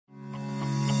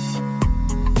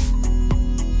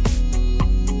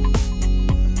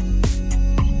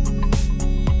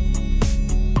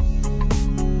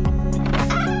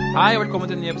Hei og velkommen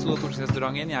til en ny episode av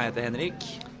Torsdagsrestauranten. Jeg heter Henrik.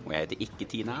 Og jeg heter ikke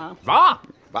Tina. Hva?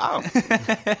 Wow.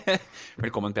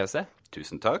 Velkommen PC.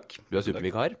 Tusen takk. Du er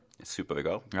supervikar.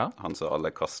 Supervikar. Ja. Han som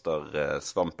alle kaster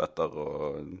svamp etter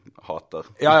og hater.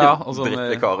 Ja, og sånn,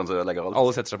 drittvikaren som ødelegger alt.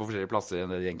 Alle setter seg på forskjellige plasser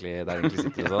enn det de egentlig, der de egentlig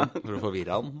sitter og sånn, for å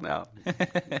forvirre han. Ja,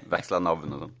 veksler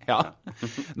navn og sånn. Ja.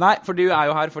 Nei, for du er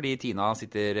jo her fordi Tina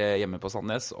sitter hjemme på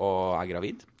Sandnes og er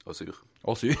gravid. Og sur.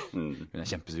 Og sur. Hun er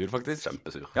kjempesur, faktisk.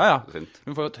 Kjempesur. Ja. Sint.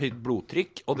 Hun får jo et høyt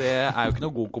blodtrykk, og det er jo ikke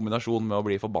noe god kombinasjon med å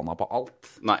bli forbanna på alt,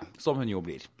 Nei. som hun jo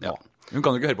blir. Ja. Hun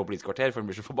kan jo ikke høre på Politisk kvarter, for hun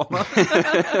blir så forbanna.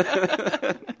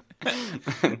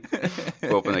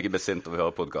 Håper hun ikke blir sint over å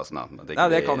høre podcasten her. Nei,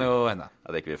 det kan jo hende.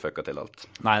 At ikke vi fucker til alt.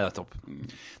 Nei, det er topp.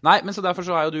 Nei, men så derfor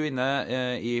så er jo du inne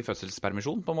i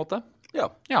fødselspermisjon, på en måte. Ja.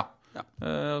 Ja. Ja.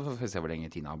 Får vi se hvor lenge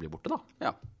Tina blir borte, da. Ja.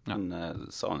 Hun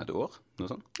sa hun et år, noe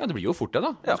sånt. Ja, det blir jo fort det,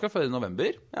 da. Hun Ja. skal føde i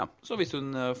november. Ja. Så hvis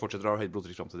hun fortsetter å ha høyt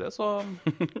blodtrykk frem til det, så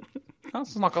ja,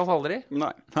 så snakkes aldri.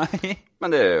 Nei. Nei.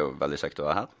 Men det er jo veldig kjekt å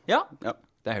være her. Ja, Ja,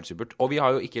 det er helt supert. Og vi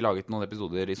har jo ikke laget noen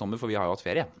episoder i sommer, for vi har jo hatt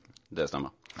ferie. det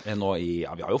stemmer. Nå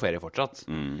ja, vi har jo ferie fortsatt.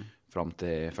 Frem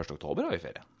til 1. oktober har vi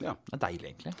ferie. Ja. Det er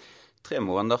deilig, egentlig. 3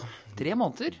 måneder. 3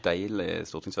 måneder. Deilig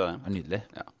stortingsferie. Det er nydelig.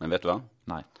 Ja, men vet du hva?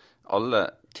 Nei. Alle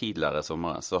tidligere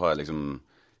sommer så har jeg liksom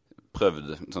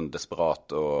prøvd sånn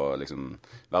desperat å liksom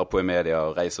være på i media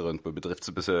og reise rundt på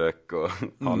bedriftsbesøk og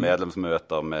ha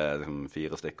medlemsmøter med liksom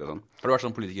 4 stykker og sånn. Har du vært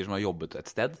sånn politiker som har jobbet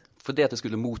et sted? Fordi at jeg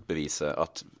skulle motbevise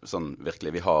at sånn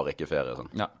virkelig, vi har ikke ferie og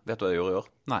sånn. Ja. Vet du hva jeg gjorde i år?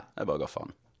 Nei. Jeg bare ga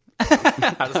faen. Er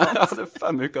det sant? Jeg hadde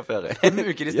 5 uker ferie. 5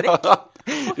 uker i strekk? Ja.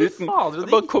 fy Uten, fader, så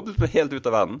jeg bare koblet meg helt ut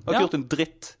av verden. Jeg har ikke Ja. gjort en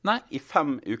dritt Nei. i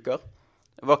 5 uker.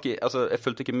 Jeg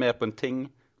fulgte ikke med på en ting.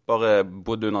 Bare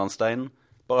bodde under en stein.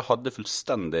 Bare hadde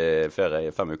fullstendig ferie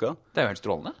i 5 uker. Det er jo helt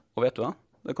strålende. Og vet du hva?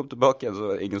 Da jeg kom tilbake igjen, så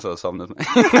var det ingen som hadde savnet meg.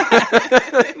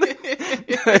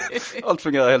 Alt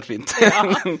fungerer helt fint. Ja,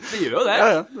 det gjør jo det.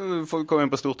 Ja. Folk kom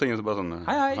inn på Stortinget og så bare sånn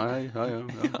Hei. Ja.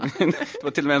 Det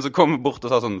var til og med en som kom bort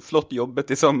og sa sånn, flott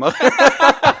jobbet i sommer.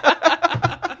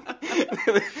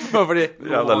 Fordi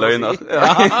Jævla løgner.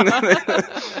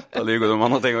 Da lyger du om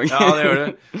andre ting også. Ja, det gjør du.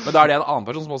 Men da er det en annen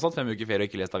person som også har hatt 5 uker ferie og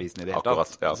ikke lest avisen i det hele tatt.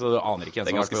 Akkurat, ja. Så du aner ikke en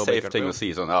Det er som har ganske vært på safe jobb. ting å si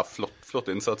sånn, ja, flott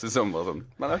innsats i sommer og sånn.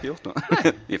 Men jeg har ikke gjort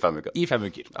noe. I 5 uker. I 5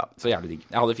 uker. Ja. Så jævlig digg.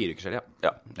 Jeg hadde 4 uker selv,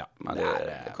 ja. Ja, men det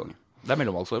er konge. Det er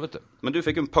mellomvalgsår, vet du. Men du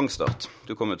fikk jo en pangstart.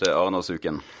 Du kom jo til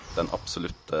Arendalsuken. Den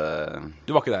absolutte...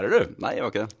 Du var ikke der, eller du? Nei, jeg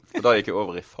var ikke det. For da gikk jeg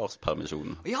over i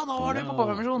farspermisjonen. Ja, da var du på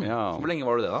pappapermisjon. Ja. Hvor lenge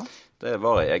var du det da? Det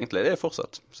var jeg egentlig, det er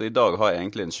fortsatt. Så i dag har jeg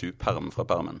egentlig en 7-perm fra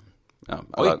permen. Ja,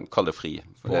 eller kall det fri.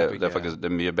 For det er faktisk det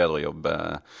er mye bedre å jobbe...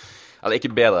 Eller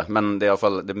ikke bedre, men det er i hvert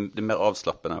fall det er mer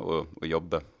avslappende å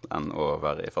jobbe enn å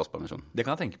være i farspermisjon. Det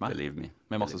kan jeg tenke meg. Believe me.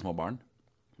 Med masse små barn.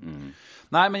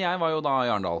 Nei, men jeg var jo da i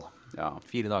Arendal. Ja,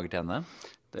 4 dager til henne.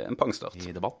 det er en pangstart.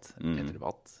 I debatt. Etter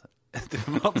debatt. Etter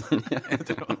debatt.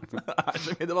 Etter debatt. Det er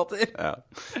så mye debatter. Ja.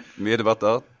 Mye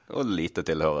debatter og lite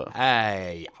tilhører.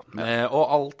 Ja. Og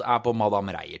alt er på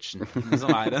Madame Reiertsen,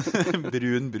 som er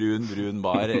en brun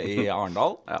bar i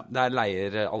Arendal. Ja. Der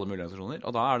leier alle mulige organisasjoner.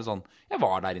 Og da er det sånn, jeg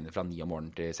var der inne fra 9 om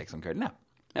morgenen til 6 om kvelden, jeg.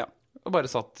 Ja. Og bare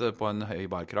satt på en høy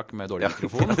barkrakk med dårlig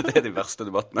mikrofon. Det er de verste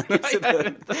debattene.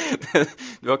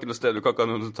 Du har ikke noe sted, du kan ikke ha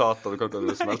noen notater, du kan ikke ha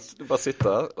noe som helst. Du bare sitter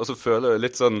her, og så føler du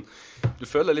litt sånn, du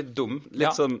føler deg litt dum, litt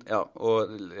Ja. sånn, ja,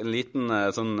 og en liten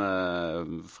sånn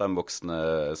fremvoksende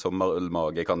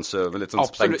sommerullmage kanskje, med litt sånn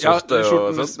Absolutt. sprengt skjorte og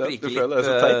Skjorten sånt. spriker Du litt. føler deg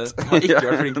så teit. Har ikke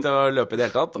vært flink til å løpe i det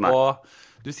hele tatt. Nei.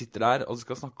 Og du sitter der, og du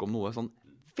skal snakke om noe sånn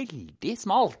veldig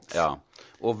smalt. Ja,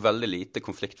 og veldig lite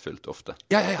konfliktfullt ofte.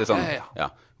 Ja. Det er sånn, Ja.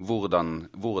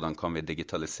 Hvordan kan vi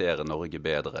digitalisere Norge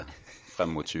bedre frem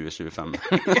mot 2025?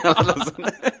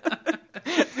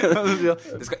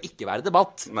 Det skal ikke være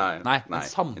debatt. Nei, en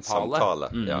samtale.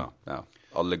 Ja.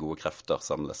 Alle gode krefter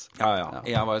samles. Ja.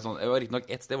 Jeg var riktig nok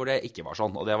et sted hvor det ikke var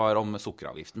sånn, og det var om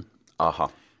sukkeravgiften. Aha.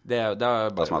 Det er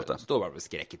Da smalt det. står bare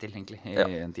skrekket til, egentlig, i Ja.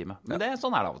 en time. Men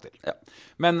sånn er det av og til. Ja.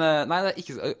 Men nei, det er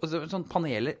ikke altså, sånn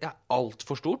paneler er alt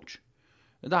for stort.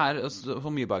 Det er så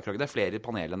mye barkrage. Det er flere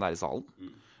paneler enn det er i salen.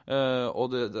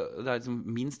 Og det er liksom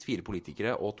minst 4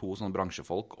 politikere og 2 sånne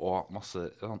bransjefolk og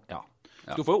masse sånn, ja.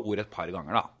 Så du får jo ord et par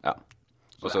ganger, da. Ja.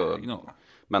 Så Og det så- er ikke noe.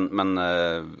 Men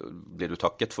blir du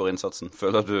takket for innsatsen?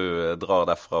 Føler du drar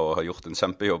derfra og har gjort en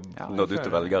kjempejobb Ja, når du jeg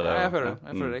til føler det. velgere? Ja, jeg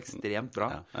føler det ekstremt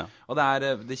bra. Ja. Og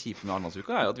det kjipe med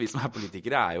Arendalsuka er jo at vi som er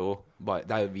politikere er jo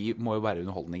bare, vi må jo være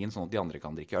underholdningen sånn at de andre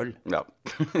kan drikke øl. Ja.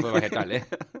 For å være helt ærlig.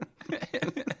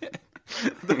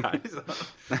 Det er liksom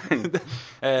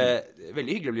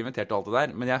veldig hyggelig å bli invitert og alt det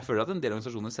der, men jeg føler at en del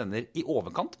organisasjoner sender i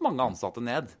overkant mange ansatte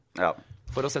ned Ja.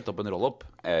 for å sette opp en roll-up.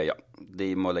 Ja.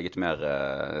 De må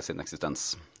legitimere sin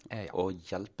eksistens. Og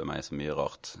hjelpe meg så mye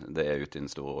rart det ute i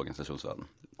den store organisasjonsverden.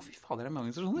 Fy fader, det er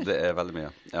mange organisasjoner. Det er veldig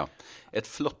mye, ja. Et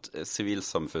flott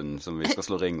sivilsamfunn som vi skal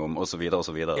slå ring om, og så videre og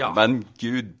så videre. Ja. Men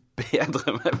Gud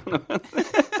bedre meg for noe.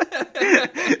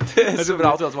 Det er så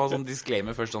bra at du har sånn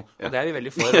disclaimer først sånn, og det er vi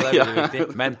veldig for, og det er veldig viktig,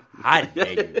 men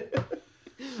herregud.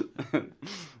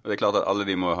 Og det er klart at alle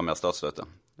de må ha mer statsstøtte.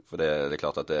 For det er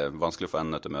klart at det er vanskelig for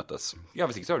endene til å møtes. Ja,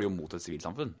 hvis ikke så er det jo mot et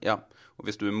sivilsamfunn. Ja, og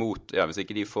hvis du er mot, hvis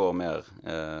ikke de får mer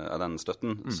av den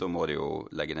støtten, så må de jo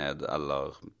legge ned,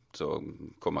 eller så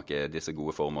kommer ikke disse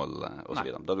gode formålene, og så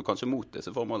videre. Da er du kanskje mot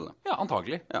disse formålene. Ja,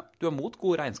 antagelig. Ja. Du er mot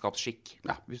god regnskapsskikk.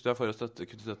 Ja. Hvis du er for å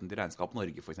kutte støtten til Regnskap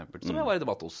Norge, for eksempel, som jeg var i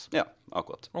debatt hos. Ja,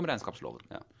 akkurat. Om regnskapsloven.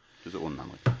 Ja, du er så ond,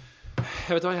 Henrik.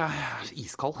 Jeg vet hva, jeg er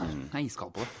iskald. Jeg er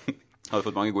iskald på det. Har du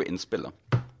fått mange gode innspill da?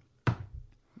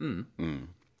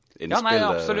 Ja, nei,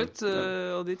 absolutt.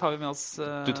 Og de tar vi med oss.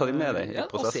 Du tar de med deg i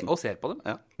prosessen? Og ser på dem.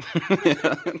 Ja.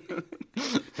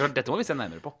 Dette må vi se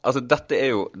nærmere på. Altså, dette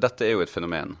er jo et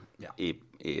fenomen i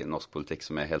norsk politikk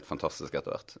som er helt fantastisk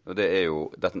etter hvert. Og det er jo,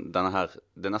 denne her,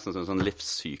 det er nesten som en sånn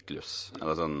livssyklus,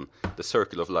 eller sånn, the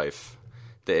circle of life,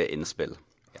 det er innspill.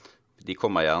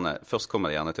 Først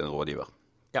kommer de gjerne til en rådgiver.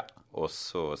 Ja. Og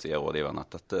så sier rådgiveren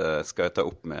at dette skal jeg ta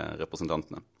opp med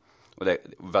representantene. Og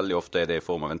veldig ofte er det i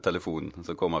form av en telefon,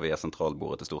 så kommer via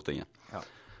sentralbordet til Stortinget.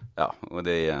 Ja, og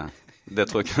det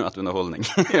tror jeg ikke har vært underholdning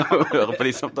å høre på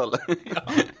de samtalene.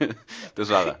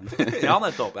 Dessverre. Ja,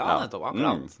 nettopp,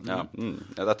 akkurat. Ja,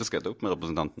 dette skal jeg ta opp med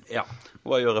representanten. Ja.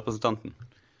 Hva gjør representanten?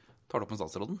 Tar det opp med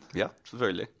statsråden? Ja,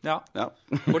 selvfølgelig. Ja.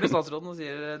 Går til statsråden og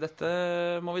sier, dette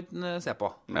må vi se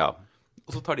på. Ja.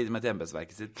 Og så tar de det med til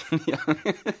embetsverket sitt. Ja.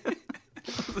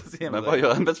 Men hva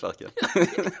gjør embetsverket?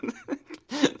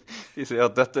 De sier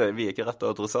at vi er ikke rett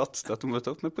og adressat, dette må vi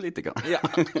ta opp med politikerne. Ja,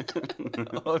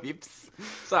 og vips,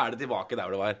 så er det tilbake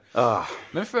der det var.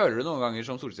 Men føler du noen ganger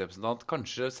som stortingsrepresentant,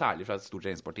 kanskje særlig fra et stort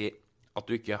regjeringsparti, at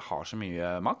du ikke har så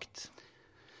mye makt?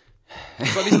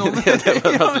 Det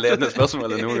var et ledende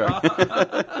spørsmål noen gang.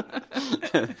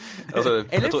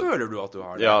 Eller føler du at du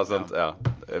har det? Ja, sant, ja.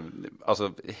 Altså,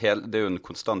 det er jo en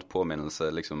konstant påminnelse,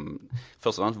 liksom,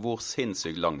 først og fremst hvor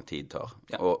sinnssykt lang tid tar.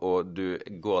 Ja. Og du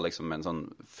går liksom med en sånn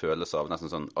følelse av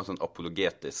nesten sånn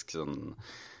apologetisk, sånn,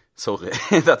 sorry,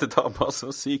 dette tar bare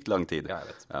så sykt lang tid. Ja,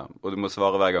 jeg vet. Ja, og du må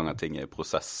svare hver gang at ting er i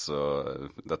prosess,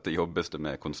 og dette jobbes det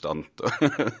med konstant, og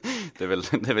det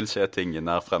vil skje ting i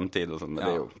nær fremtid, og sånn, men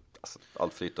det er jo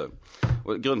alt flyter jo.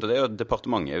 Og grunnen til det er jo at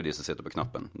departementet er jo de som sitter på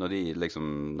knappen. Når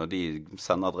de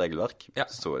sender et regelverk,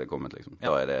 så er det kommet, liksom.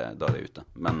 Da er det ute.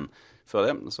 Men før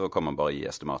det, så kan man bare gi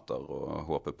estimater og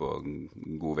håpe på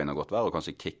god vind og godt vær, og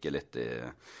kanskje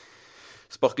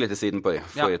sparke litt i siden på dem,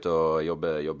 få dem til å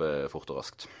jobbe fort og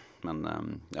raskt. Men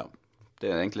det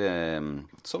er egentlig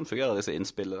sånn fungerer disse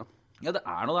innspillene. Ja, det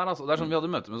er noe der, altså. Det er sånn vi hadde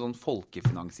møte med sånn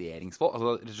folkefinansieringsfolk,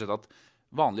 altså rett og slett at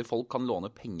vanlige folk kan låne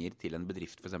penger til en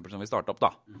bedrift, for eksempel, som vi startet opp da.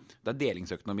 Det er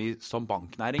delingsøkonomi som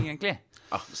banknæring, egentlig.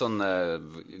 Ja, sånn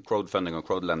crowdfunding og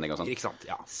crowdlending og sånt. Ikke sant,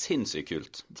 ja. Sinnssykt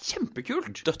kult.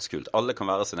 Kjempekult. Dødskult. Alle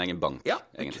kan være sin egen bank. Ja,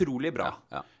 egentlig. Utrolig bra.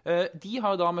 Ja. De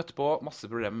har jo da møtt på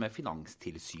masse problemer med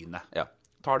Finanstilsynet. Ja.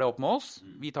 Tar det opp med oss,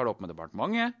 vi tar det opp med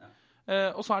departementet,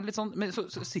 og så er det litt sånn, men så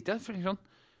sitter jeg og tenker sånn,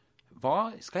 hva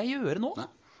skal jeg gjøre nå?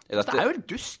 Det er jo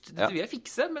dust, dette vil jeg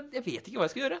fikse, men jeg vet ikke hva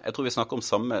jeg skal gjøre. Jeg tror vi snakker om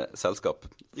samme selskap,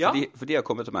 for de har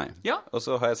kommet til meg. Ja. Og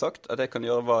så har jeg sagt at jeg kan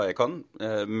gjøre hva jeg kan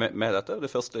med dette. Det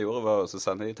første jeg gjorde var å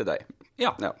sende de til deg.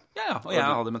 Ja, og jeg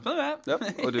hadde møtt med det. Ja,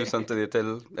 og du sendte de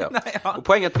til, Og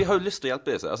poenget er at vi har jo lyst til å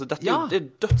hjelpe disse. Altså, dette det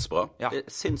er dødsbra, det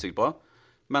er sinnssykt bra,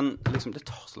 men liksom, det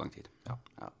tar så lang tid. Ja,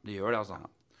 det gjør det, altså.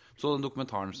 Så den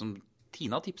dokumentaren som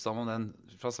Tina tipset om den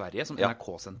fra Sverige, som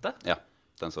NRK sendte. Ja,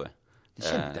 den så jeg. Det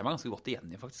kjente jeg meg ganske godt igjen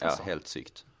i, faktisk. Ja, helt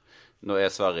sykt. Nå er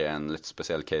Sverige en litt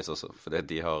spesiell case også, for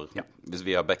de har, hvis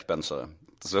vi har backbenchere,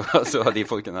 så har de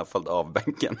folkene her falt av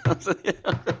benken.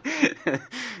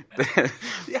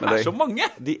 De er så mange!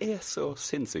 De er så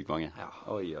sinnssykt mange. Ja.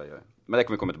 Oi. Men det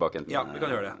kan vi komme tilbake til. Ja, vi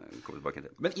kan gjøre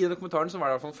det. Men i den dokumentaren så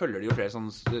var det i hvert fall, følger de jo flere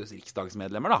sånne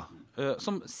riksdagsmedlemmer da,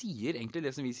 som sier egentlig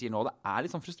det som vi sier nå. Det er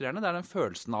litt sånn frustrerende. Det er den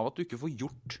følelsen av at du ikke får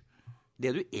gjort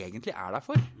det du egentlig er der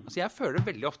for. Altså jeg føler det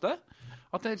veldig ofte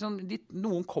at det liksom,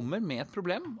 noen kommer med et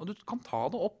problem, og du kan ta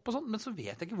det opp og sånt, men så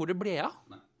vet jeg ikke hvor det ble av.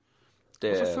 Og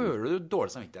så føler du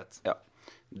dårlig samvittighet. Ja,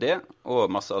 det og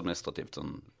masse administrativt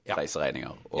sånn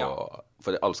reiseregninger,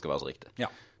 for alt skal være så riktig. Ja.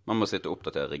 Man må sitte og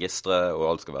oppdatere registre, og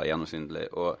alt skal være gjennomsynnelig.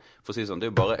 Og for å si sånn, det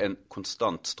er jo bare en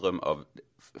konstant strøm av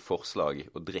forslag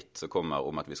og dritt som kommer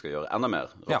om at vi skal gjøre enda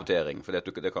mer rapportering, for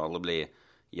det kan aldri bli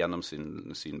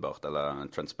gjennomsynbart eller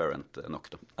transparent nok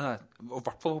da. Og i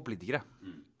hvert fall for politikere.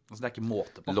 Altså, det er ikke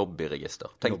måte på.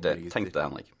 Lobbyregister. Tenk det,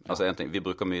 Henrik. Altså, en ting, vi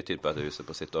bruker mye tid på dette huset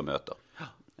på å sitte og møter.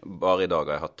 Bare i dag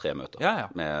har jeg hatt 3 møter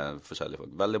med forskjellige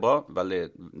folk. Veldig bra.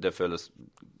 Det føles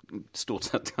stort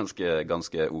sett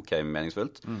ganske ok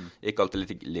meningsfullt. Ikke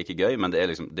alltid like gøy, men det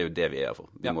er jo det vi er for.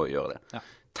 Vi må gjøre det.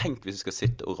 Tenk hvis vi skal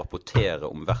sitte og rapportere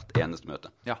om hvert eneste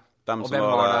møte. Hvem som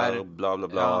var der, bla bla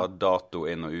bla, dato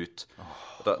inn og ut.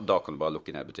 Da kan du bare lukke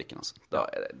ned butikken, altså.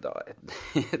 Det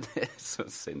er så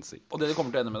sinnssykt. Og det kommer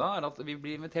til å ende med da, er at vi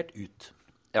blir invitert ut.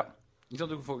 Ja. Du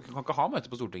kan ikke ha møte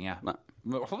på Stortinget. Nei.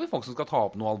 Men i hvert fall folk som skal ta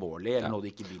opp noe alvorlig, eller noe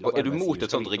de ikke vil. Og er du mot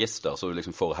et sånt register, så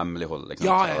du får hemmelighold, liksom?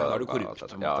 Ja, da er du korrupt.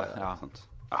 Ja, sant.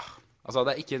 Altså,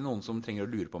 det er ikke noen som trenger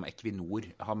å lure på om Equinor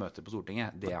har møte på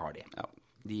Stortinget. Det har de.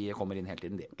 De kommer inn hele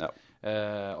tiden, de.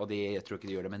 Og jeg tror ikke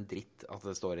de gjør det med en dritt at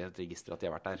det står i et register at de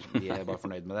har vært der. De er bare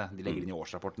fornøyd med det. De legger inn i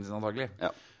årsrapporten sin antagelig.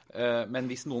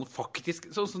 Men hvis noen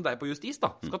faktisk, sånn som deg på justis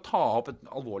da, skal ta opp et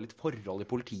alvorlig forhold i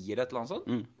politiet eller et eller annet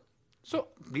sånt, så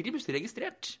blir de plutselig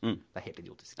registrert. Det er helt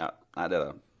idiotisk. Nei, det er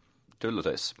det. Tull og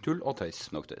tøys. Tull og tøys.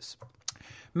 Nok tøys.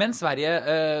 Men Sverige,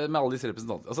 med alle disse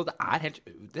representanter, altså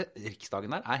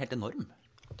riksdagen der er helt enorm.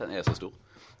 Den er så stor.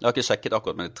 Jeg har ikke sjekket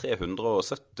akkurat, men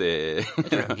 370... Jeg tror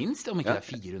det er minst, om ikke det er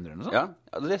 400 eller noe sånt.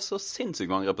 Ja, det er så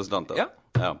sinnssykt mange representanter.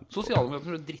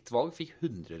 Sosialdemokrater og drittvalg fikk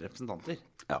 100 representanter.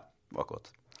 Ja, akkurat.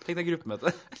 Tenk deg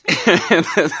gruppemøte.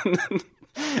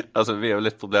 Altså, vi har jo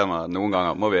litt problemer noen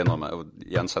ganger, må vi innrømme, å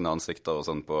gjenkjenne ansikter og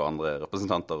sånn på andre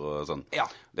representanter og sånn.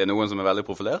 Det er noen som er veldig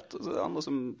profilert, og så er det andre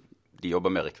som de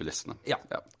jobber mer i kulissene. Ja,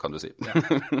 kan du si.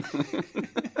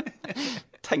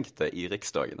 Tenk det i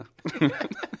riksdagene.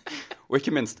 Og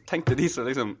ikke minst, tenk deg de som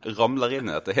liksom ramler inn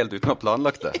i dette helt uten å ha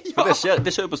planlagt det. For det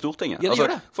skjer jo på Stortinget. Ja, det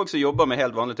gjør det. Folk som jobber med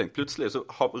helt vanlige ting, plutselig så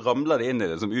ramler de inn i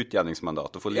det som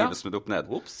utgjenningsmandat og får livet snudd opp ned.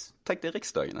 Tenk deg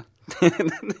riksdagene.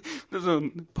 Det er sånn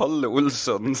Palle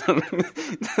Olsson som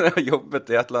har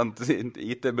jobbet i et eller annet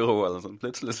IT-byrå eller sånn.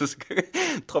 Plutselig så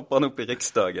trapper han opp i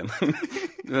riksdagen.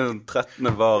 Det er sånn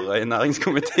 13. vara i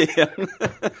næringskomiteen.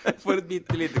 For et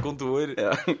bitte lite kontor.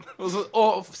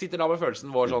 Og sitter da med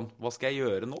følelsen vår sånn, hva skal jeg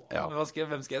gjøre nå?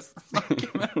 Hvem skal jeg snakke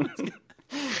med?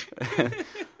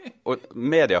 Og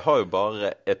media har jo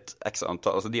bare et x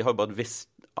antall, altså de har jo bare et visst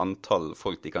antall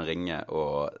folk de kan ringe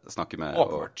og snakke med.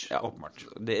 Åpenbart.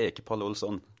 Det er ikke Palle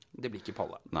Olsson. Det blir ikke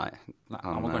Palle. Nei.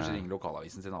 Han må kanskje ringe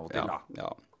lokalavisen sin av og til da.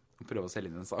 Ja. Prøve å selge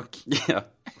inn en sak. Ja,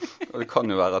 og det kan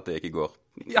jo være at det ikke går.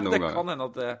 Ja, det kan hende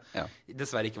at det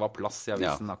dessverre ikke var plass i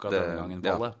avisen akkurat denne gangen,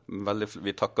 Palle.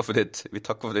 Vi takker for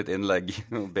ditt innlegg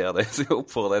og ber deg, så jeg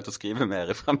oppfordrer deg til å skrive mer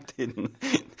i fremtiden.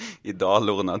 I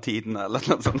dalordene av tiden, eller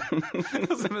noe sånt.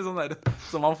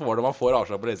 Som man får når man får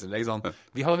avslag på leserinnlegg, sånn,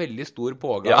 vi har veldig stor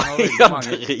pågang. Ja,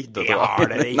 drit og det har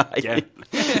dere ikke.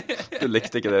 Nei, du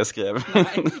likte ikke det jeg skrev.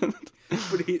 Nei.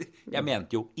 Fordi jeg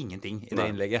mente jo ingenting i det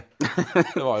innlegget.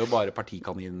 Det var jo bare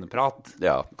partikaninprat.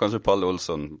 Ja, kanskje Palle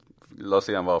Olsson, la oss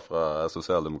si han var fra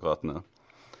Sosialdemokratene.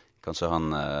 Kanskje han,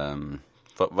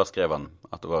 hva skrev han?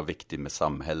 At det var viktig med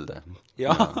samhället.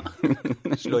 Ja,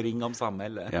 slå ring om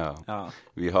samhället. Ja.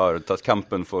 Vi har tatt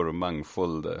kampen for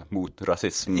mangfoldet mot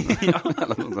rasism. Ja,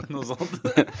 noe sånt.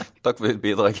 Takk for ditt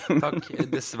bidrag. Takk,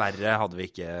 dessverre hadde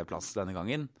vi ikke plass denne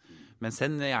gangen. Men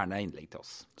send gjerne innlegg til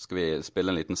oss. Skal vi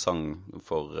spille en liten sang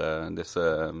for disse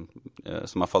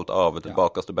som har falt av til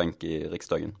bakerste benk i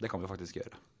Riksdagen? Det kan vi faktisk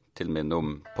gjøre. Til minne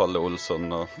om Palle Olsson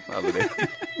og alle de.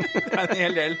 Det er en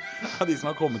hel del av de som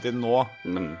har kommet inn nå.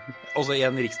 Også i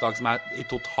en riksdag som er i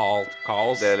totalt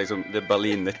kaos. Det er liksom, det er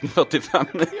Berlin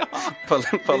 1945. Ja, vi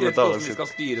vet ikke hvordan vi skal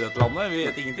styre dette landet, vi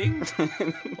vet ingenting.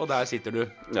 Og der sitter du.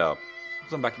 Ja.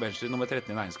 Som backbencher nummer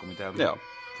 13 i næringskomiteen. Ja.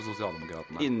 For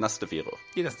Sosialdemokratene. I neste 4 år.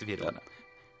 I neste 4 år.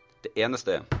 Det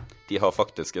eneste er, de har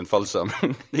faktisk en fallskjerm.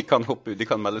 De kan hoppe ut, de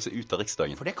kan melde seg ut av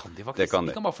Riksdagen. For det kan de faktisk.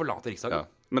 De kan bare forlate Riksdagen.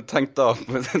 Ja. Men tenk da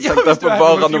på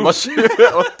bara nummer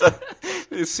 28.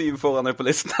 De 7 foran deg på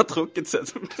listen har trukket seg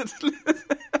som plutselig.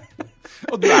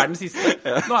 Og du er den siste.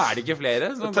 Nå er det ikke flere.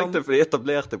 Tenk deg for de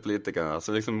etablerte politikere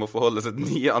som liksom må forholde seg til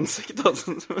nye ansikter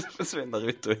som forsvinner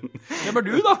ut og inn. Hvem er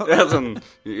du da? Det er sånn,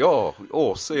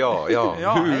 Åse,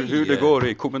 Hur det går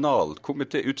i kommunal,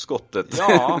 komité-utskottet.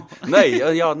 Ja. Nei,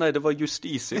 det var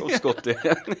justis i utskottet.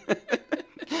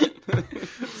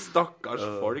 Stakkars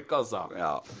folk, altså.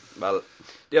 Ja, vel,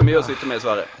 de har mye å sitte med i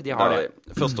Sverige. De har det.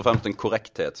 Først og fremst en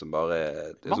korrekthet som bare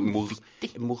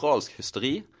er moralsk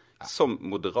hysteri. Som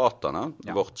Moderaterna,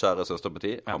 vårt kjære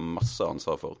søsterparti, har masse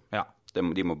ansvar for. Ja.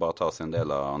 De må bare ta sin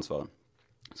del av ansvaret.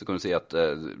 Så kan du si at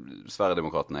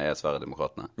Sverigedemokratene er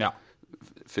Sverigedemokratene. Ja.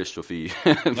 Fysj og fy.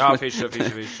 Ja, fysj og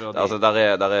fysj. Altså, der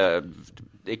er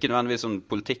ikke nødvendigvis sånn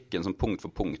politikken som punkt for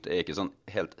punkt er ikke sånn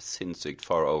helt sinnssykt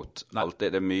far out.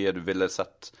 Alltid, det er mye du ville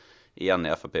sett igjen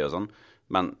i FrP og sånn.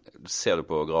 Men ser du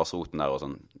på grasroten der og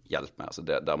sånn, hjelp meg, altså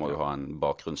der må du ha en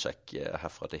bakgrunnssjekk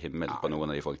herfra til himmel på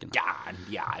noen av de folkene. Gæren,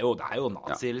 det er jo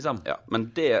nazi, liksom. Ja, men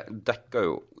det dekker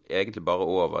jo egentlig bare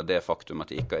over det faktum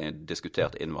at de ikke har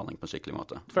diskutert innvandring på en skikkelig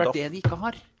måte. For det er det de ikke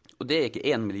har. Og det er ikke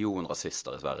 1 million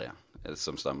rasister i Sverige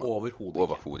som stemmer.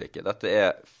 Overhodet ikke. Dette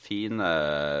er fine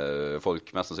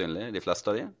folk, mest sannsynlig, de fleste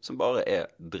av de, som bare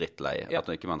er drittlei. At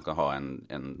ikke man kan ha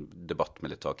en debatt med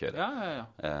litt takhøyde.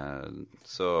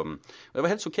 Så det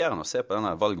var helt sjokkerende å se på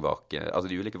denne altså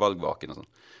de ulike valgvakene og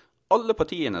sånn. Alle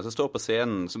partiene som står på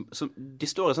scenen, de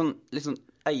står i sånn, litt sånn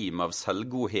eim av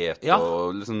selvgodhet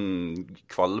og litt sånn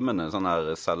kvalmende, sånn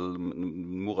her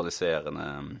selvmoraliserende,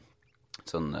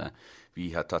 sånn vi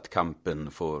har tatt kampen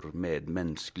for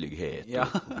medmenneskelighet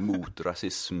mot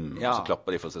rasisme, og så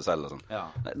klapper de for seg selv og sånn.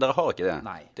 Nei, dere har ikke det.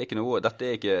 Nei. Det er ikke noe, dette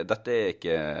er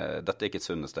ikke et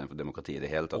sunnestein for demokrati i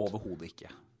det hele tatt. Overhodet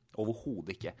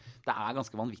ikke. Det er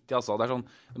ganske vanvittig, altså. Det er sånn,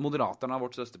 Moderaterne av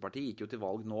vårt søsterparti gikk jo til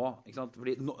valg nå, ikke sant?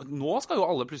 Fordi nå skal jo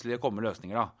alle plutselig komme med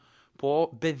løsninger da, på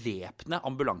bevæpne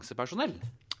ambulansepersonell.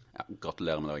 Ja,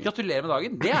 gratulerer med dagen. Gratulerer med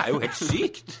dagen. Det er jo helt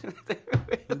sykt.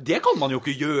 Det kan man jo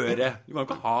ikke gjøre. Du kan jo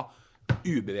ikke ha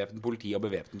ubevæpnet politi og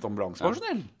bevæpnet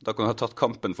ambulansepersonell. Da kan du ha tatt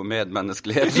kampen for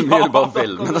medmenneskelighet så mye du bare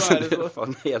vil, men altså, det er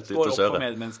faen helt ut å kjøre. Står opp for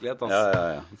medmenneskelighet, altså.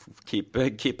 Ja.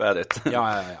 Keep at it. Ja.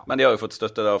 Men de har jo fått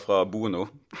støtte da fra Bono.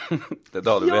 Det er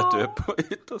da du vet du er på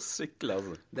ut og sykle,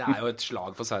 altså. Det er jo et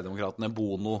slag for Sverigedemokratene.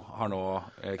 Bono har nå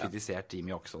kritisert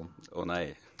Jimmy Åkesson. Å nei.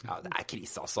 Ja, det er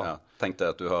krise, altså. Ja, tenk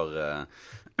deg at du har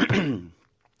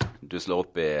du slår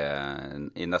opp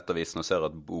i nettavisen og ser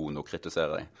at Bono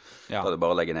kritiserer deg. Da er det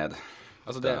bare å legge ned.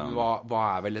 Altså hva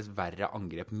er vel et verre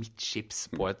angrep midtskips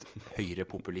på et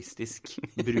høyrepopulistisk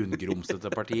brungrumsete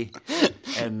parti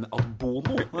enn at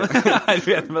Bono er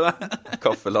uenig med deg?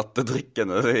 Kaffelatte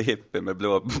drikkende hippie med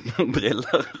blå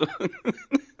briller.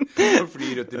 Og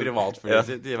flyr ut i privatflyet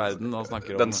sitt i verden og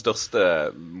snakker om den største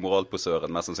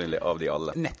moralposøren mest sannsynlig av de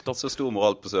alle. Nettopp. Så stor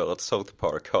moralposør at South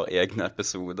Park har egne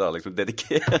episoder liksom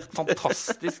dedikert.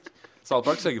 Fantastisk. South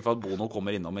Park sørger for at Bono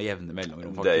kommer innom med jevne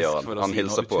mellomrom, faktisk. Det gjør han. For å si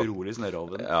noe utrolig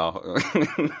snørroven.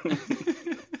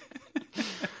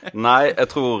 Nei, jeg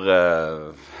tror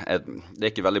det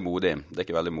er ikke veldig modig. Det er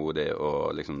ikke veldig modig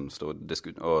å liksom stå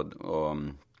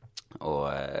og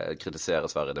kritisere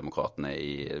Sverigedemokratene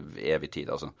i evig tid,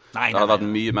 altså. Nei. Det hadde vært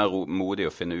mye mer modig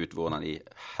å finne ut hvordan i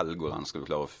Helgoland skal du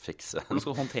klare å fikse. Hvordan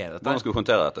skal du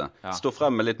håndtere dette? Ja. Stå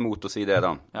frem med litt mot og si det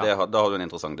da. Da har du en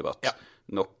interessant debatt. Ja.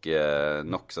 Nok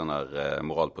sånn her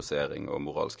moralposering og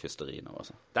moralsk hysteri nå,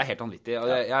 altså. Det er helt vanvittig.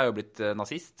 Jeg har jo blitt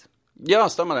nazist. Ja,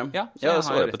 stemmer det. Ja, så jeg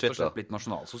har jo rett og slett blitt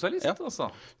nasjonalsosialist, altså.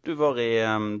 Du var i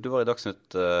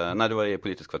Dagsnytt, nei, du var i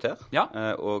Politisk kvarter,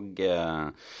 og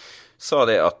sa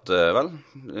det at,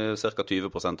 cirka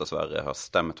 20% av Sverige har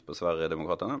stemt på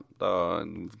Sverigedemokraterne. Da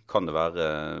kan det være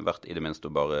verdt i det minste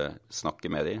å bare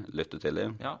snakke med dem, lytte til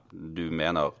dem. Ja. Du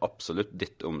mener absolutt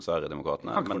ditt om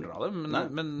Sverigedemokraterne. Kan ikke fordra det,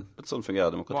 men sånn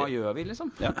fungerer demokrati. Hva gjør vi,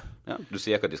 liksom? Ja. Du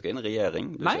sier ikke at de skal inn i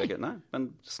regjering. Nei,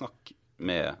 men snakk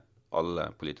med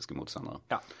alle politiske motstandere.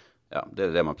 Ja, det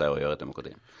er det man pleier å gjøre i et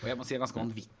demokrati. Og jeg må si det er ganske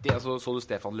vanvittig. Altså, så du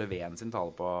Stefan Löfven sin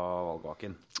tale på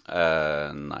valgvaken?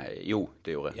 Nei, jo,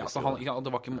 det gjorde jeg. Ja, så han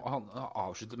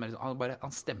avsluttet med,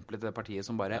 han stemplet det partiet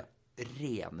som bare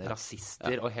rene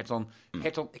rasister, og helt sånn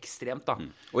ekstremt da.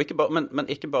 Og ikke bare,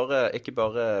 men ikke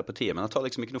bare partiet, men han tar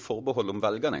liksom ikke noe forbehold om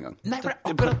velgerne engang. Nei, for det er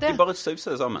akkurat det. De bare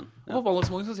sauser det sammen. Og på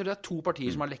valgsmålen så sier det er 2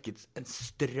 partier som har lekket en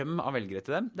strøm av velgere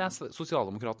til dem. Det er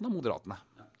Sosialdemokratene og Moderatene.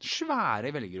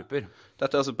 Svære velgergrupper.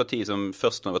 Dette er altså et parti som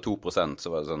først når det var 2%, så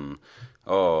var det sånn,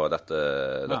 dette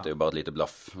er jo bare et lite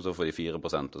blaff. Og så får de 4%,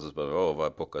 og så spør de, hva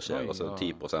er pokker skjer? Og så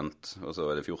 10%, og så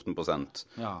er det 14%.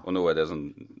 Og nå er det sånn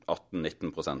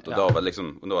 18-19%. Og da var det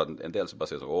liksom, og nå er det en del som bare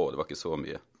sier sånn, det var ikke så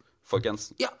mye. Folkens,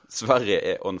 Sverige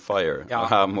er on fire, og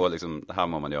her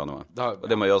må man gjøre noe. Og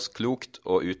det må gjøres klokt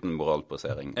og uten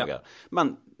moralposering.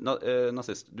 Men,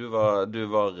 nazist,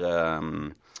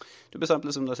 du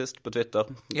bestemplet som nazist på Twitter.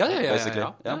 Ja.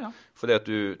 Fordi at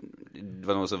det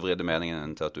var noen som vridde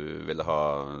meningen til at du ville ha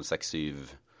 6-7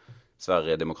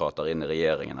 Sverigedemokrater inn i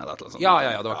regjeringen eller et eller annet sånt. Ja,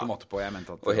 det var ikke måte på, jeg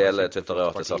mente at... Og hele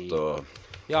Twitter-ratet satt og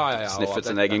sniffet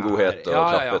sin egen godhet og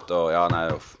klappet og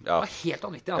Det var helt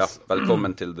vanvittig, altså.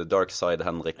 Velkommen til the dark side,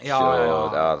 Henrik.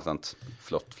 Sant.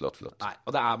 Flott. Nei,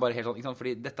 og det er bare helt sånn, ikke sant,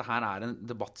 fordi dette her er en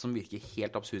debatt som virker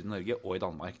helt absurd i Norge og i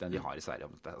Danmark, den de har i Sverige.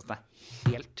 Det er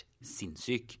helt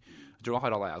sinnssyk. Jeg tror det var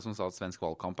Harald Eia som sa at svensk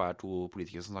valgkamp er 2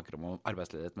 politikere som snakker om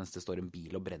arbeidsledighet mens det står en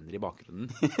bil og brenner i bakgrunnen.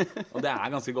 Og det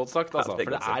er ganske godt sagt, altså. For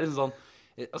det er liksom sånn,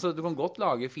 altså, du kan godt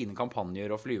lage fine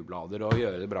kampanjer og flyveblader og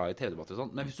gjøre det bra i TV-debatter og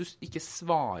sånn, men hvis du ikke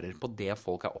svarer på det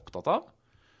folk er opptatt av,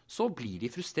 så blir de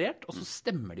frustrert, og så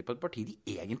stemmer de på et parti de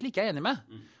egentlig ikke enig med.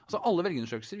 Altså, alle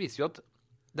velgerundersøkelser viser jo at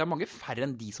det mange færre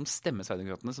enn de som stemmer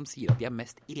Sverigedemokraterne som sier at de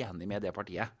mest enig med det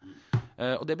partiet.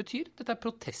 Og det betyr, dette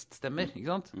proteststemmer, ikke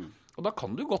sant? Og da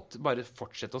kan du godt bare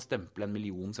fortsette å stemple 1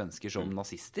 million svensker som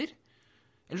nazister.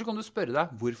 Eller så kan du spørre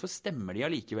deg, hvorfor stemmer de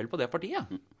allikevel på det partiet?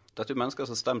 Dette mennesker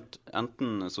som har stemt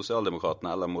enten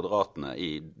Sosialdemokratene eller Moderatene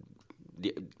i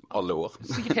alle år.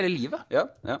 Sikkert hele livet. Ja.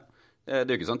 Det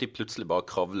er jo ikke sånn at de plutselig bare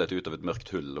kravlet ut av et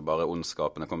mørkt hull, og bare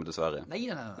ondskapen er kommet til Sverige. Nei.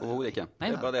 Overhodet ikke. Det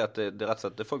er bare det at det rett og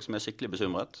slett det er folk som er skikkelig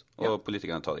bekymret, og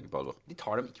politikerne tar det ikke på alvor. De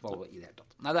tar dem ikke på alvor i det hele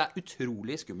tatt. Nei, det er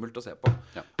utrolig skummelt å se på.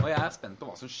 Ja. Og jeg er spent på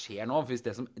hva som skjer nå, for hvis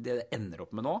det ender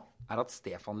opp med nå, er at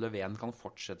Stefan Löfven kan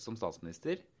fortsette som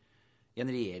statsminister i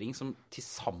en regjering som til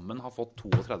sammen har fått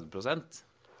 32%.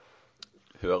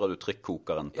 Hører du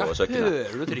trykkokeren på kjøkkenet? Ja,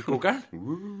 hører du trykkokeren?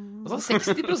 Altså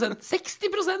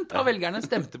 60% av velgerne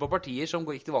stemte på partier som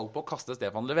gikk til valg på å kaste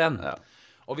Stefan Löfven. Ja.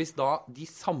 Og hvis da de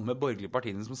samme borgerlige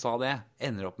partiene som sa det,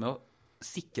 ender opp med å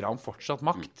sikre ham fortsatt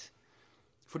makt,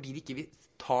 fordi de ikke vil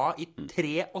ta i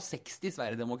 63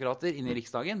 Sverigedemokrater inn i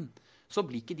Riksdagen, så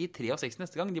blir ikke de 63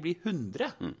 neste gang, de blir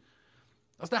 100.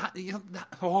 Altså noen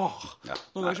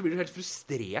ganger så blir du helt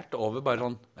frustrert over bare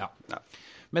sånn,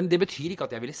 Men det betyr ikke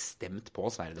at jeg ville stemt på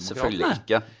Sverigedemokraterne. Selvfølgelig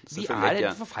ikke. De er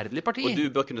et forferdelig parti. Og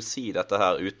du bør kunne si dette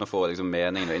her uten å få liksom,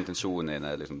 meningen og intensjonen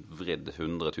dine liksom, vridd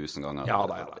 100 000 ganger. Ja.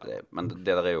 Men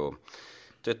det der er jo...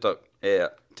 Twitter er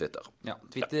Twitter. Ja,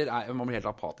 Twitter man blir helt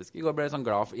apatisk. I går ble jeg sånn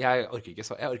glad for... Jeg orker ikke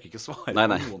svare på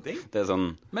noen ting. Det er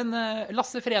sånn... Men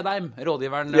Lasse Fredheim,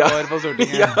 rådgiveren vår på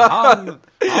Stortinget,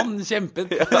 han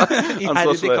kjempet i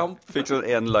herdig kamp. Fikk sånn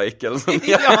 1 like eller sånn.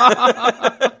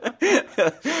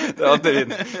 Det er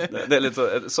alltid det er litt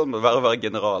sånn må det være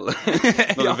general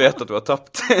når du vet at du har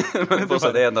tapt, men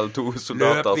fortsatt 1 eller 2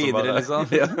 soldater løp videre, som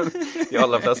bare, de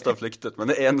aller fleste har flyktet, men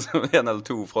det er 1 eller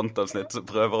 2 frontalsnitt som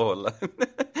prøver å holde.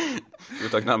 Du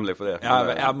er takknemlig for det.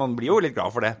 Ja, man blir jo litt glad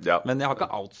for det, men jeg har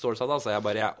ikke outsourcet det, altså jeg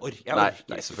orker.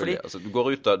 Nei, selvfølgelig. Altså, du går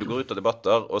ut av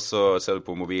debatter, og så ser du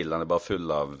på mobilen, den er bare full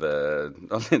av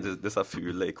disse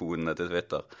fugle-ikonene til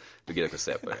Twitter. Du gidder ikke å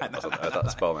se på det. Altså,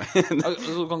 spar meg.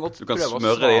 Du kan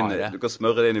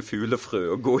smøre det inn i fuglefrø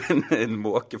og gå inn i en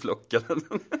måkeflokk.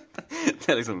 Det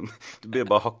er liksom, du blir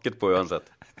bare hakket på uansett.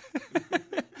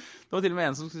 Det var til og med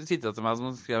en som sittet til meg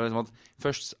som skrev liksom at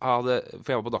først for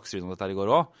jeg var på Dagsrevyen om dette her i går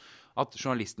også, at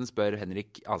journalisten spør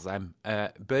Henrik Asheim,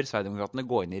 bør Sverigedemokraterne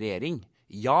gå inn i regjering?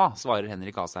 Ja, svarer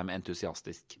Henrik Asheim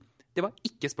entusiastisk. Det var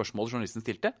ikke spørsmålet journalisten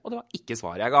stilte, og det var ikke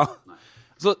svaret jeg ga.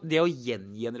 Så det å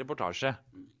gjengi en reportasje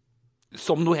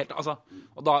som noe helt, altså,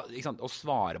 og da, ikke sant, å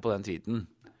svare på den tweeten,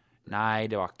 nei,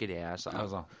 det var ikke det jeg sa,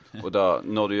 altså. Og da,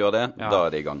 når du gjør det, da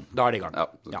er det i gang. Da er det i gang. Ja,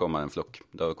 så kommer en flokk.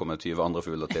 Da kommer 20 andre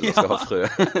fugler til og skal ha frø.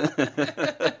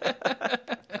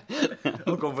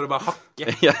 De kommer for å bare hakke.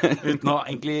 Uten å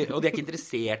egentlig, og de er ikke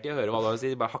interessert i å høre hva du har å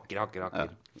si, de bare hakker. Ja.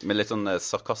 Med litt sånn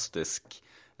sarkastisk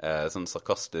det er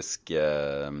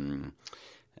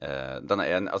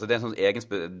en sånn egen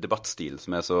debattstil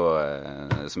som er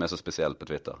så spesiell på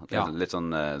Twitter. Det er litt sånn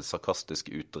sarkastisk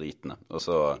utdritende. Og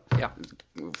så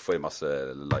får jeg masse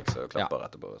likes og klapper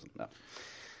etterpå.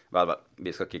 Vel,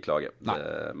 vi skal ikke klage.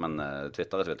 Men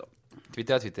Twitter er Twitter.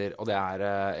 Twitter er Twitter, og det er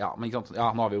men ikke sant? Ja,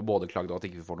 nå har vi jo både klaget at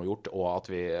ikke vi får noe gjort, og at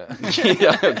vi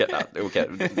ok,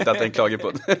 dette er en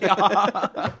klagepod.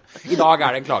 I dag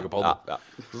er det en klagepod.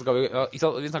 Så skal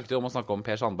vi snakket jo om å snakke om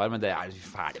Per Sandberg, men det er vi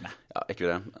ferdig med. Ja, ikke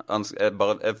det.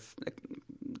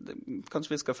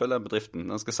 Kanskje vi skal følge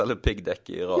bedriften. Den skal selge piggdekk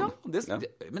i Iran.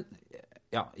 Men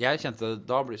jeg skjønte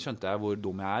jeg hvor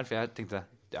dum jeg er, for jeg tenkte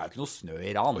det er jo ikke noe snø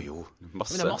i Iran.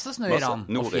 Masse. Men det er masse snø i Iran.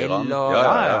 Nord-Iran.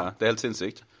 Ja. Det er helt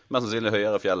sinnssykt. Mest sannsynlig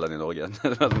høyere fjell enn i Norge.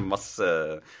 Masse.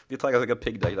 De trenger sikkert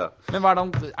piggdekk der. Men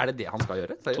er det han skal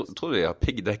gjøre? Tror du de har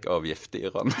piggdekkavgift i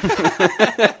Iran?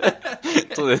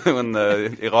 Tror du det er noen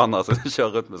iranere som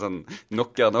kjører ut med sånn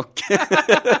nok?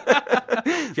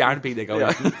 Fjern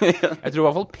piggdekkavgiften. Jeg tror i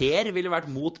hvert fall Per ville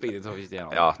vært mot piggdekkavgift i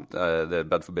Iran. Ja, det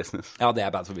er bad for business. Ja, det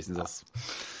er bad for business, altså.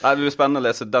 Det blir spennende å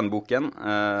lese den boken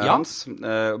hans.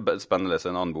 Spennende å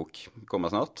lese en annen bok. Kommer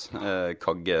snart.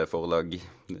 Kagge forlag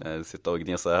sitter og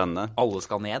gnir seg i hendene. Alle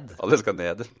skal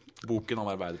ned. Boken om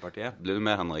Arbeiderpartiet. Blir du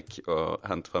med, Henrik, og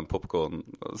hente frem popcorn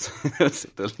og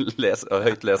sitte og lese, og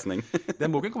høytlesning? Den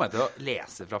boken kommer jeg til å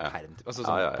lese fra perm, altså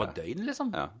på et døgn,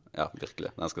 liksom. Ja, virkelig.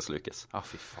 Den skal slukes.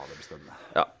 Fy faen, det blir spennende.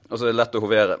 Ja, og så er det lett å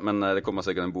hovere, men det kommer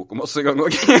sikkert en bok om oss en gang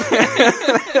også.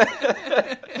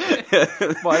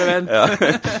 Bare vent.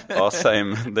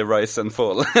 Asheim, The Rise and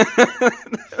Fall.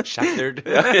 Shattered.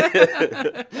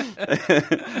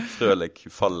 Frølik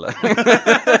falle.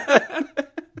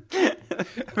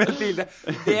 Men Tilde,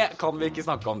 det kan vi ikke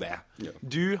snakke om det.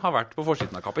 Du har vært på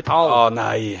forsiden av Kapital.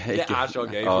 Nei, ikke. Det så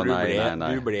gøy, for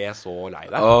du ble så lei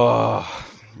deg.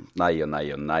 Nei.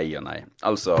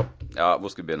 Altså,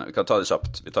 hvor skal vi begynne? Vi kan ta det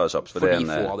kjapt. For de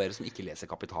få av dere som ikke leser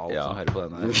Kapital, som hører på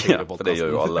denne høyrepodcasten. For det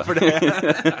gjør jo alle. For det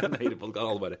en høyrepodcast,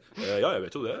 alle bare, jeg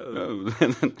vet jo det.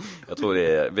 Jeg tror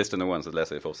hvis det er noen, så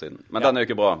leser de forsiden. Men den er jo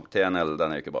ikke bra. TNL, den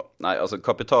er jo ikke bra. Nei, altså,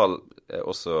 Kapital er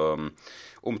også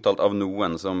omtalt av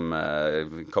noen som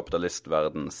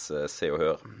kapitalistverdens Se og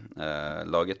Hør.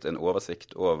 Laget en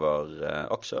oversikt over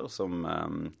aksjer som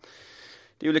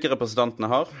de ulike representantene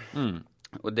har.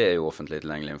 Og det er jo offentlig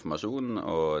tilgjengelig informasjon,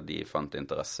 og de fant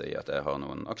interesse i at jeg har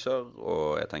noen aksjer,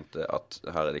 og jeg tenkte at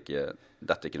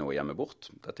dette er ikke noe å gjemme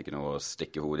bort. Dette er ikke noe å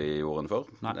stikke hodet i jorden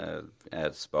for.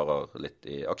 Jeg sparer litt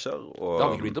i aksjer. Og det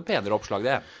har ikke blitt noe penere oppslag,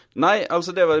 det? Nei,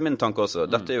 altså det var min tanke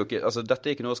også. Dette er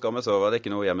ikke noe å skamme seg over, det er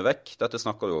ikke noe å gjemme vekk. Dette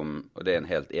snakker du om, og det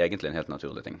er egentlig en helt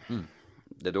naturlig ting.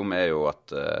 Det dumme er jo at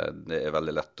det er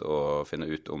veldig lett å finne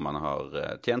ut om man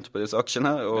har tjent på disse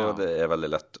aksjene, og det er veldig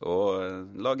lett å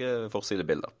lage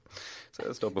forsidebilder. Så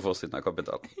jeg står på forsiden av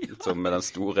Kapital, som med den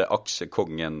store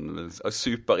aksjekongen,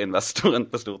 superinvestoren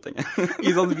på Stortinget.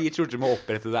 I sånn hvit skjorte med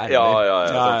opprettede ermer.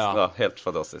 Ja, helt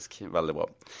fantastisk. Veldig bra.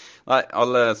 Nei,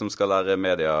 alle som skal lære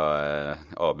media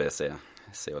ABC,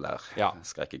 se og lær.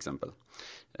 Skrekkeksempel.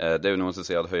 Det er jo noen som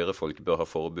sier at høyrefolk bør ha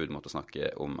forbud mot å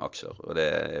snakke om aksjer, og det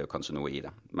er jo kanskje noe i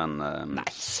det. Men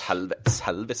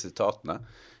selve sitatene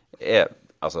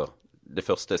altså, det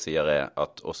første jeg sier er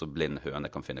at også blind høne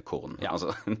kan finne korn.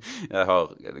 Altså, jeg har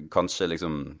kanskje jeg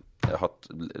har hatt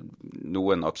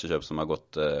noen aksjekjøp som har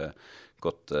gått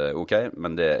ok,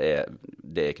 men det er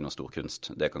ikke noe stor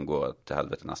kunst. Det kan gå til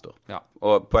helvete neste år.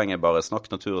 Og poenget er bare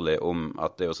snakk naturlig om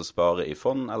at det å spare i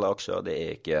fond eller aksjer, det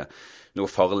er ikke noe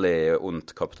farlig,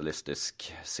 ondt,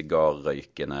 kapitalistisk,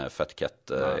 sigarrøykende, fettkett,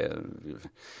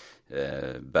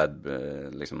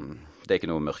 liksom, det er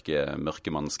ikke noe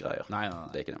mørkemannsgreier. Nei.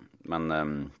 Det er ikke det. Men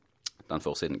den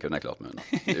forsiden kunne jeg klart med unna.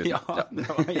 Det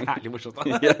var jævlig morsomt da.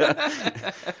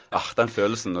 Den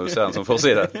følelsen når du ser en sånn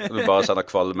forside, du bare kjenner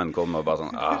kvalmen komme og bare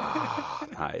sånn,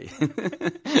 nei.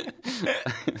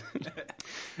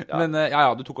 Men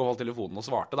du tok av telefonen og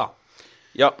svarte da.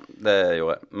 Ja, det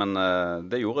gjorde jeg. Men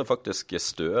det gjorde faktisk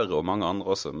Støre og mange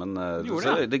andre også. Men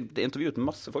det intervjuet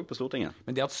masse folk på Stortinget.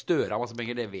 Men det at Støre har masse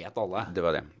penger, det vet alle. Det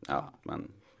var det, men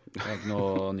det er ikke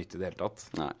noe nytt i det hele tatt.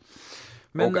 Nei.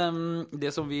 Men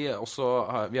det som vi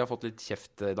har fått litt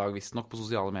kjeft i dag, visst nok på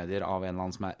sosiale medier, av en eller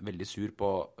annen som er veldig sur på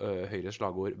Høyres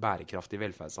slagord «bærekraftig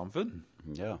velferdssamfunn».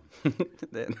 Ja.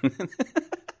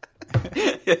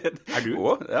 Er du?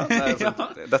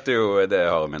 Dette er jo det jeg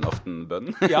har i min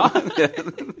aftenbønn. Vi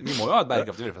må jo ha et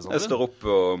bærekraftig velferdssamfunn. Jeg står opp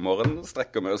om morgenen,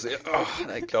 strekker meg og sier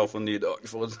jeg er klar for en ny dag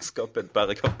for å skape et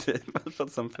bærekraftig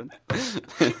velferdssamfunn.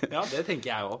 Ja, det tenker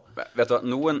jeg også. Vet du hva,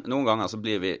 noen ganger så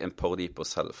blir vi en parodi på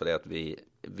oss selv, fordi at vi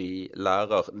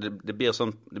lærer, det blir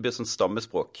sånn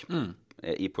stammespråk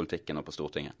i politikken og på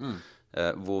Stortinget,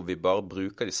 hvor vi bare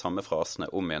bruker de samme frasene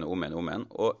om igjen,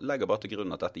 og legger bare til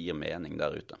grunn at dette gir mening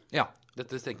der ute. Ja,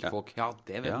 dette tenker folk,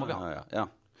 det må vi ha. Ja.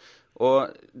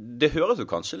 Og det høres jo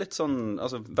kanskje litt sånn,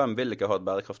 altså hvem vil ikke ha et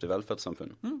bærekraftig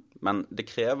velferdssamfunn? Men det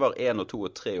krever 1, 2,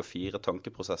 3 og 4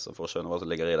 tankeprosesser for å skjønne hva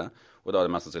som ligger i det, og da er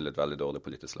det mest sannsynlig et veldig dårlig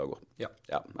politisk slagord.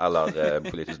 Eller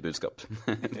politisk budskap. Så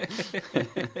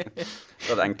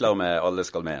er det enklere med alle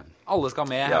skal med. Alle skal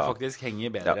med faktisk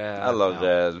henger bedre. Eller,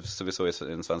 så vi så i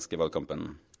den svenske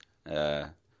valgkampen,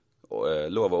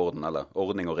 lov og orden, eller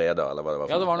ordning og reda, eller hva det var.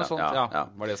 Ja, det var noe sånt,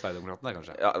 Var det Sverigedemokratene,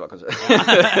 kanskje? Ja, det var kanskje.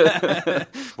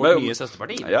 Vårt nye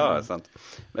søsterparti. Ja, sant.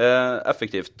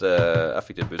 Effektivt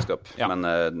budskap. Men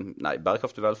nei,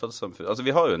 bærekraftig velferdssamfunn. Altså,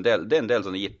 vi har jo det er en del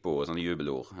sånne jippo og sånne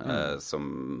jubelord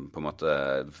som på en måte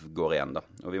går igjen, da.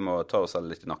 Og vi må ta oss selv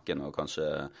litt i nakken og kanskje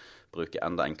bruke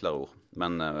enda enklere ord.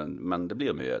 Men det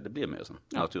blir mye sånn,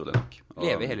 naturlig nok.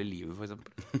 Leve hele livet, for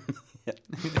eksempel.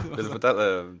 Vil du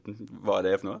fortelle hva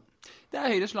det er for noe? Det er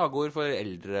Høyres slagord for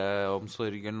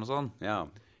eldreomsorg eller noe sånt.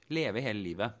 Leve hele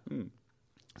livet.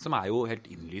 Som er jo helt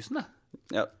innlysende.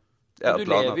 Du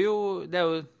lever jo, det er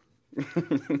jo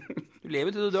du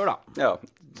lever til du dør, da.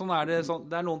 Sånn er det,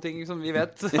 det er noen ting som vi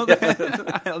vet. Det er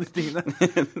en av de tingene.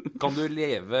 Kan du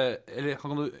leve, eller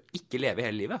kan du ikke leve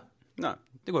hele livet? Nei.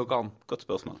 Det går jo ikke an. Godt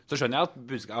spørsmål. Så skjønner jeg at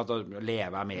budskapet at å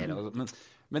leve er mer,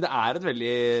 men det er et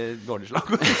veldig dårlig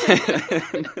slagord.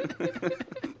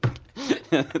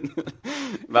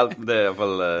 Vel, det er i hvert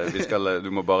fall du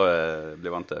må bare bli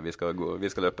vant til. Vi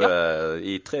skal løpe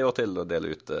i 3 år til og dele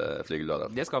ut flygelblader.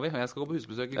 Det skal vi, og jeg skal gå på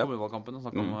husbesøk i kommunevalgkampen og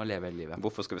snakke om å leve hele livet.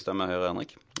 Hvorfor skal vi stemme Høyre,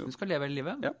 Henrik? Du skal leve hele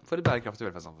livet for et bærekraftig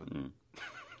velferdssamfunn.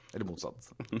 Eller motsatt.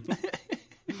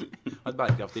 Et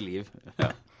bærekraftig liv.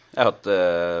 Ja. Jeg har hatt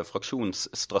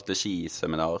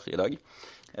fraksjonsstrategiseminar i dag.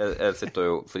 Jeg sitter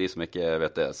jo, for de som ikke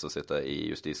vet det, så sitter jeg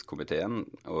i justiskomiteen,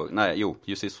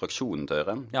 justisfraksjonen til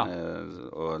Høyre, Ja.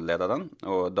 Og leder den.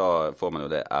 Og da får man jo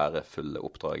det ærefulle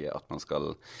oppdraget at man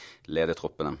skal lede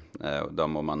troppene. Da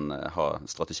må man ha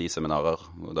strategiseminarer,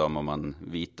 og da må man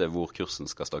vite hvor kursen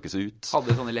skal stakes ut. Hadde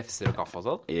du sånne lefser og kaffe og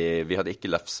sånn? Vi hadde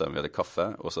ikke lefse, vi hadde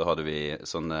kaffe, og så hadde vi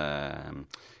sånne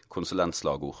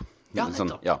konsulentslagord. Ja, nettopp.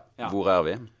 Sånn, ja. Hvor er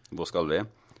vi? Hvor skal vi?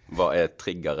 Hva er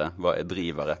triggere? Hva er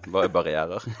drivere? Hva er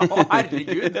barrierer?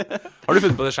 Herregud! Har du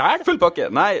funnet på det selv? Full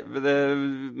pakke. Nei,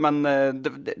 men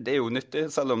det er jo nyttig,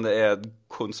 selv om det er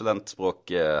konsulentspråk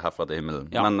herfra til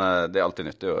himmelen. Ja. Men det er alltid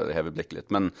nyttig å heve blikket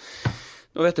litt. Men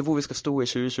nå vet jeg hvor vi skal stå i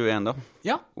 2021 da.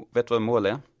 Ja. Vet du hva målet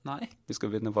er? Nei. Vi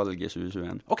skal vinne valget i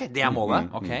 2021. Ok, det er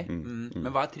målet. Ok. Men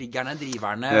hva er triggerne,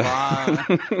 driverne?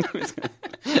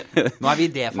 Nå er vi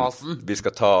i D-fasen. Vi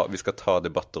skal ta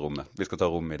debattrommet. Vi skal ta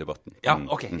rommet i debatten. Ja,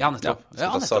 ok. Ja, nettopp. Vi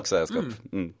skal ta sakseierskap.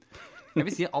 Jeg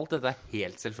vil si alt dette er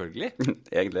helt selvfølgelig.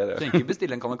 Egentlig er det. Du trenger ikke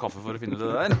bestille en kanne kaffe for å finne det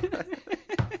der.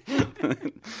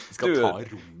 Vi skal ta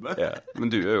rommet. Ja,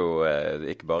 men du er jo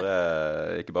ikke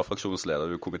bare fraksjonsleder,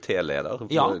 du er komitéleder.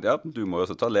 Ja. Du må jo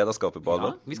også ta lederskapet på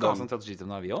alvor. Ja, vi skal ha sånn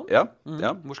strategiseminar vi også. Ja.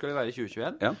 Hvor skal vi være i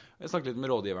 2021? Ja. Jeg snakket litt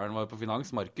med rådgiveren vår på Finans,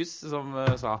 Markus, som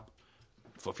sa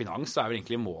for finans så er vel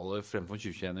egentlig målet fremfor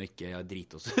 2021 å ikke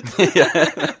drite oss ut.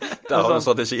 Der har du en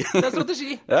strategi. Det er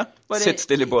strategi. Ja. Sitt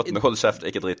stille i båten, hold kjeft,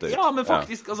 ikke drite ut. Ja, men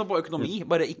faktisk, altså på økonomi,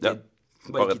 bare ikke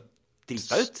drite deg ut.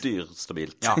 Styr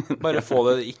stabilt. Ja, bare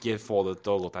ikke få det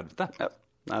til å gå til helvete. Ja.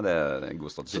 Nei, det er en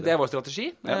god strategi. Så det er vår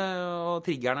strategi, og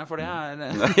triggerne for det er...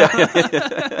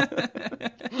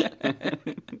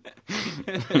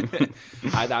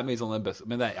 Nei, det er mye sånne bøss,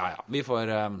 men det, vi får...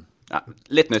 Ja,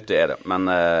 litt nyttig er det, men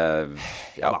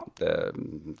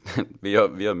vi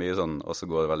gjør mye sånn, og så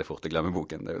går det veldig fort å glemme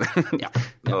boken. Det er jo det.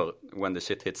 When the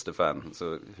shit hits the fan,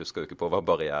 så husker du ikke på hva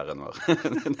barrieren var.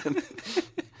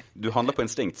 Du handler på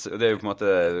instinkt, det er jo på en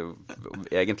måte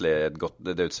egentlig det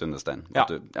er jo et sunnestein. Ja.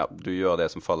 Du gjør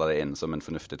det som faller deg inn som en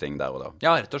fornuftig ting der og da.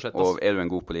 Ja, rett og slett. Og er du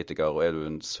en god politiker, og har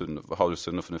du sunne og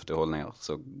fornuftige holdninger,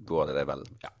 så går det vel,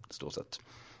 stort sett.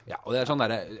 Ja, og det er sånn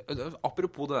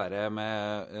apropos det der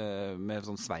med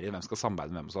sånn Sverige, hvem skal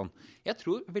samarbeide med hvem og sånn. Jeg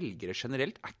tror velgere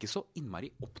generelt er ikke så innmari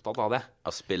opptatt av det.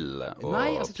 Av spillet og planlegging.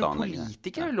 Nei, jeg tror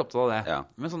politikere er veldig opptatt av det. Ja.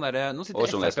 Men sånn nå sitter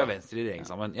FrP og Venstre i regjering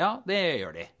sammen. Ja, det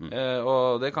gjør de.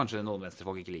 Og det er kanskje noen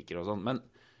venstrefolk ikke liker og sånn, men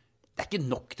det er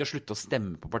ikke nok til å slutte å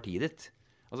stemme på partiet ditt.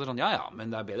 Altså sånn, men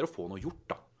det er bedre å få noe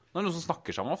gjort da. Nå er det noen som snakker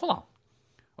sammen i hvert fall da.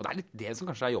 Og det er litt det som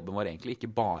kanskje er jobben vår egentlig,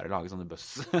 ikke bare lage sånne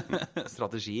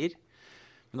bøss-strategier.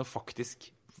 Men å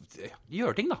faktisk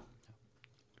gjøre ting da.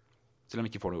 Selv om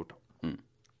vi ikke får noe gjort da.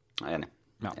 Jeg er enig.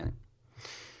 Ja.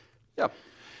 Ja.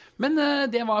 Men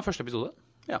det var første episode.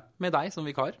 Ja. Med deg som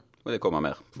vikar. Og det kommer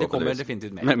mer. Det kommer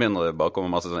definitivt mer. Med mindre det bare kommer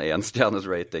masse sånn enstjernes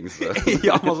ratings.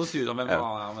 Ja, masse sur om hvem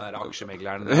faen er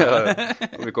aksjemegleren.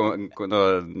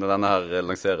 Når denne her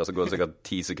lanserer, så går det sikkert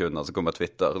 10 sekunder, så kommer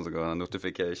Twitter, så går det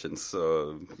notifications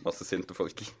og masse sinte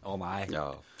folk. Å nei.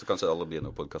 Ja, så kanskje det aldri blir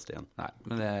noe podcast igjen. Nei,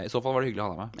 men i så fall var det hyggelig å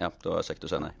ha deg med. Ja, det var kjekt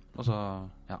å kjenne deg. Og så,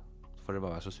 får det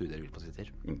bare være så sur dere vil på sitter.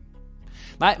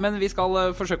 Nei, men vi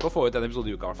skal forsøke å få ut en episode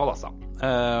i uka i hvert fall, altså.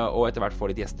 Og etter hvert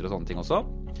få litt gjester og sånne ting også.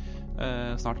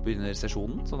 Snart begynner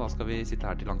sesjonen, så da skal vi sitte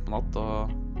her til langt på natt og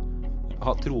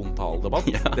ha trontaledebatt.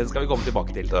 Den skal vi komme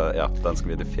tilbake til. Den skal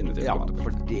vi definitivt komme tilbake til.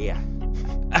 For det er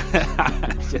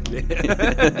kjedelig.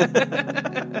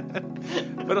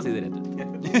 For å si det rett ut.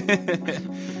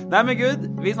 Nei, men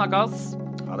Gud, vi snakkes.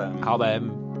 Ha det. Ha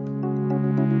det.